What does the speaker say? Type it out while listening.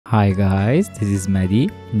Hi guys, this is Madi.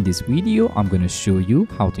 In this video, I'm gonna show you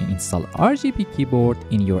how to install RGB keyboard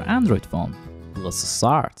in your Android phone. Let's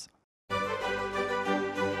start.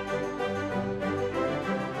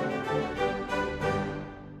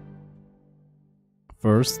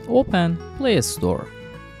 First, open Play Store.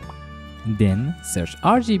 Then search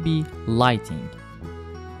RGB lighting.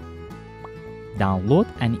 Download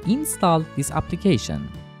and install this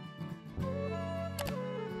application.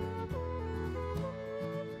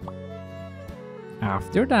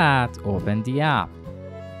 After that, open the app.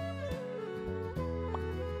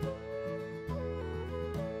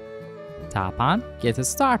 Tap on Get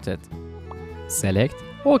Started. Select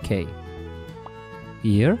OK.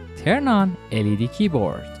 Here, turn on LED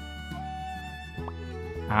keyboard.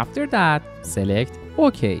 After that, select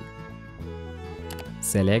OK.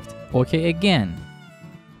 Select OK again.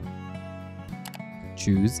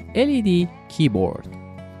 Choose LED keyboard.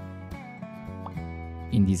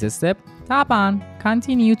 In this step, tap on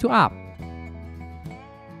Continue to App.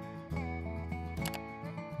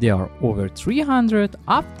 There are over 300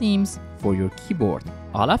 app themes for your keyboard,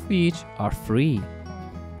 all of which are free.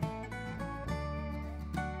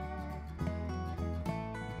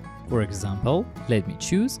 For example, let me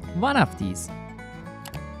choose one of these.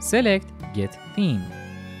 Select Get Theme.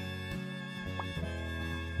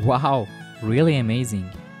 Wow, really amazing.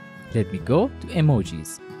 Let me go to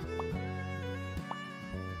emojis.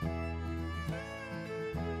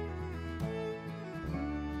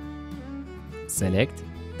 Select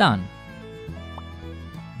Done.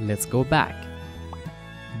 Let's go back.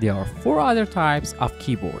 There are 4 other types of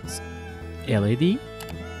keyboards: LED,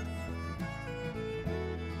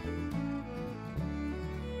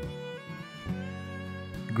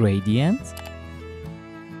 gradient,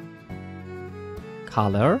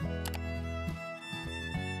 color,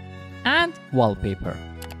 and wallpaper.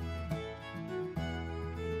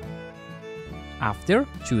 After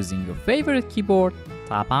choosing your favorite keyboard,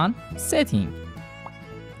 tap on Setting.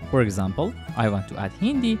 For example, I want to add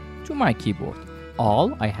Hindi to my keyboard.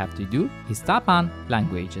 All I have to do is tap on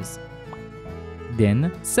Languages.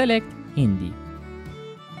 Then select Hindi.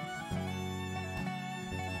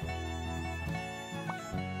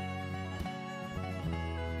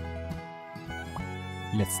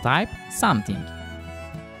 Let's type something.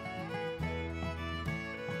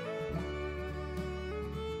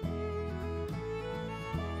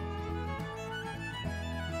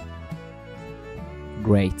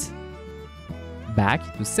 Great.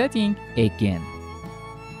 Back to setting again.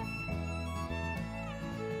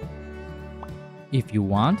 If you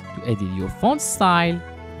want to edit your font style,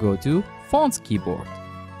 go to Fonts keyboard.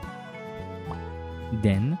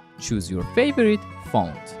 Then choose your favorite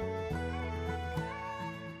font.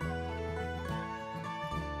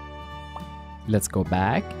 Let's go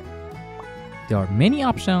back. There are many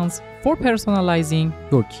options for personalizing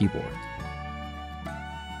your keyboard.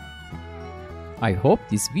 I hope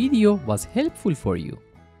this video was helpful for you.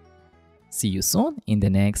 See you soon in the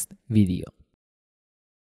next video.